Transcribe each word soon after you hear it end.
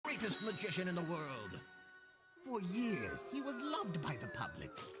greatest magician in the world. For years, he was loved by the public.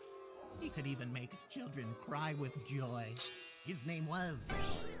 He could even make children cry with joy. His name was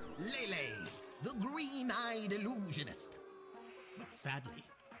Lele, the Green-Eyed Illusionist. But sadly,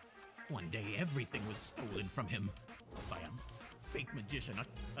 one day everything was stolen from him by a fake magician,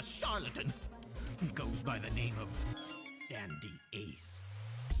 a charlatan. He goes by the name of Dandy Ace.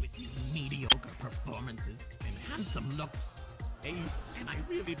 With his mediocre performances and handsome looks, Ace, and I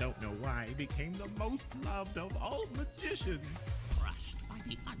really don't know why, became the most loved of all magicians. Crushed by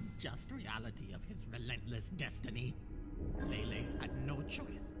the unjust reality of his relentless destiny, Lele had no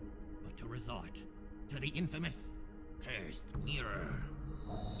choice but to resort to the infamous cursed mirror.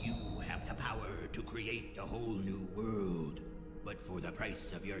 You have the power to create a whole new world, but for the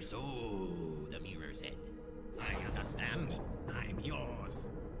price of your soul, the mirror said. I understand. I'm yours.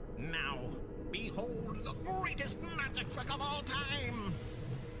 Now, behold the greatest magic trick of all time!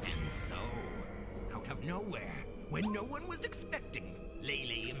 And so, out of nowhere, when no one was expecting,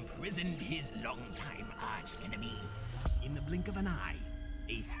 Lele imprisoned his longtime arch-enemy. In the blink of an eye,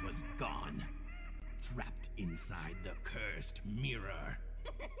 Ace was gone, trapped inside the cursed mirror.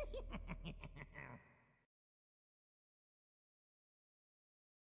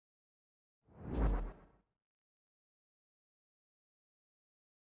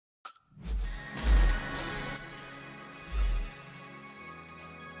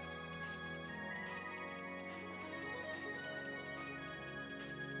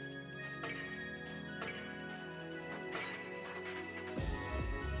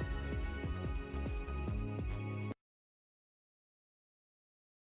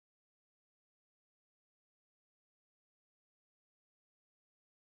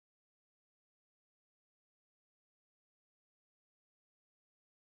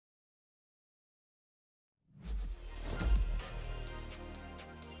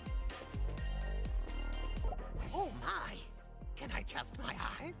 Oh my! Can I trust my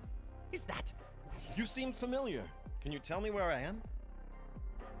eyes? Is that... You seem familiar. Can you tell me where I am?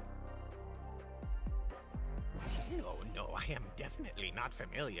 No, I am definitely not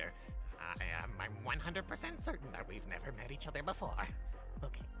familiar. I'm 100% certain that we've never met each other before.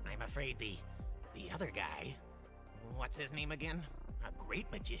 Okay, I'm afraid the other guy... What's his name again? A great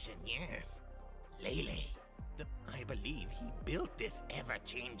magician, yes. Lele. I believe he built this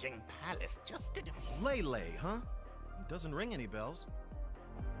ever-changing palace just to... Lele, huh? Doesn't ring any bells.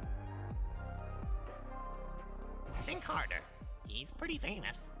 Think harder. He's pretty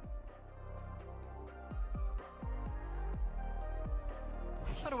famous.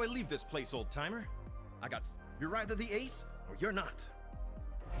 How do I leave this place, old-timer? You're either the ace, or you're not.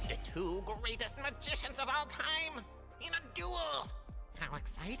 The two greatest magicians of all time! In a duel! How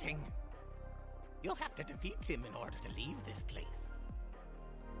exciting! You'll have to defeat him in order to leave this place.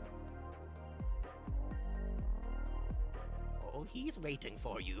 Oh, he's waiting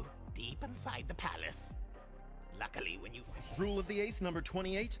for you, deep inside the palace. Luckily, when you... Rule of the ace number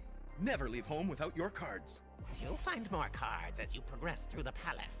 28, never leave home without your cards. You'll find more cards as you progress through the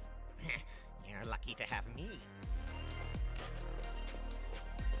palace. You're lucky to have me.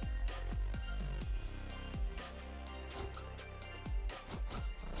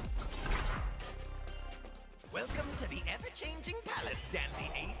 Welcome to the ever-changing palace,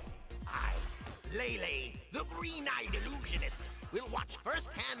 Dandy Ace. I, Lele, the Green-Eyed Illusionist, will watch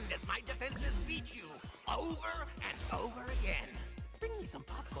firsthand as my defenses beat you over and over again. Bring me some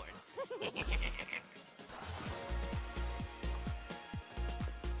popcorn.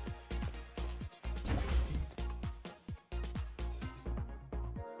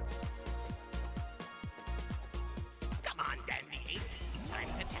 Come on, Dandy Ace. Time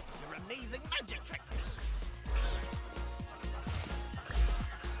to test your amazing magic trick.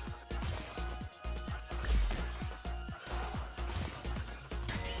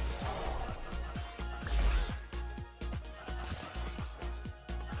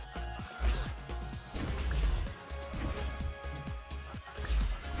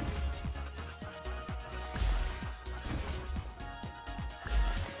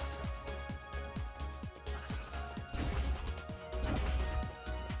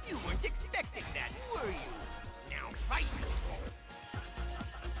 Expecting that, were you? Now fight!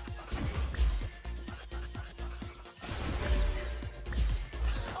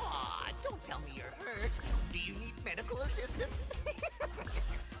 Aw, don't tell me you're hurt. Do you need medical assistance?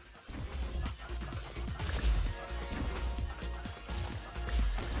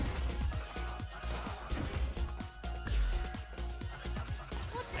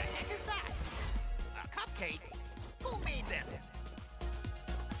 What the heck is that? A cupcake? Who made this?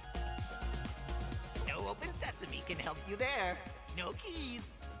 No open sesame can help you there. No keys,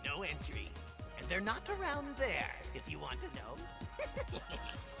 no they're not around there, if you want to know.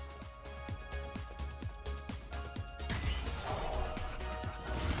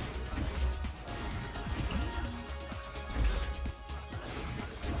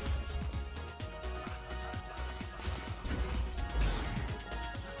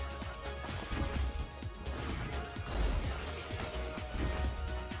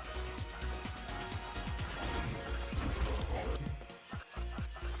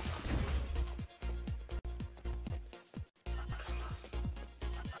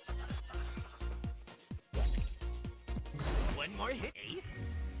 One more hit. Ace?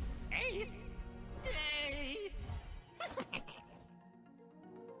 Ace?